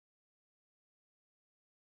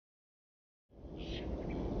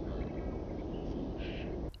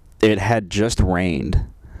it had just rained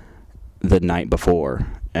the night before,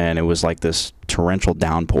 and it was like this torrential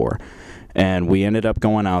downpour. And we ended up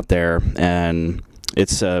going out there, and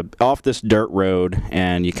it's off this dirt road,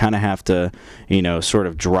 and you kind of have to, you know, sort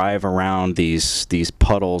of drive around these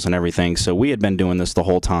puddles and everything. So we had been doing this the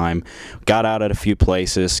whole time, got out at a few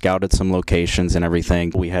places, scouted some locations and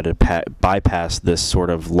everything. We had to bypass this sort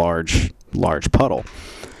of large puddle.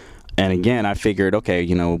 And again, I figured, okay,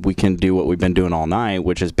 you know, we can do what we've been doing all night,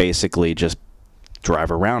 which is basically just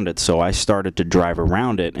drive around it. So I started to drive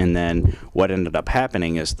around it, and then what ended up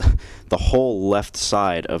happening is the whole left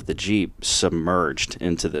side of the Jeep submerged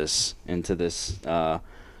into this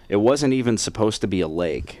it wasn't even supposed to be a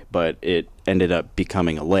lake, but it ended up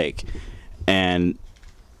becoming a lake. And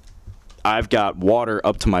I've got water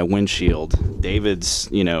up to my windshield. David's,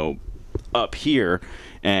 you know, up here,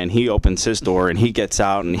 and he opens his door and he gets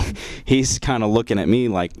out, and he's kind of looking at me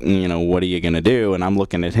like, you know, what are you gonna do? And I'm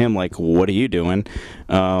looking at him like, what are you doing?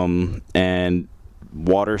 And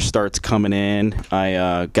water starts coming in.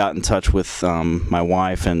 I got in touch with my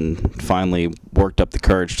wife and finally worked up the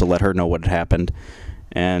courage to let her know what had happened.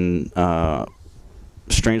 And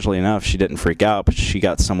strangely enough, she didn't freak out, but she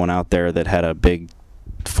got someone out there that had a big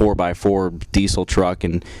 4x4 diesel truck,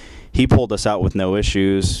 and he pulled us out with no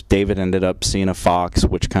issues. David ended up seeing a fox,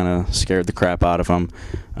 which kind of scared the crap out of him,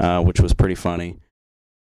 which was pretty funny.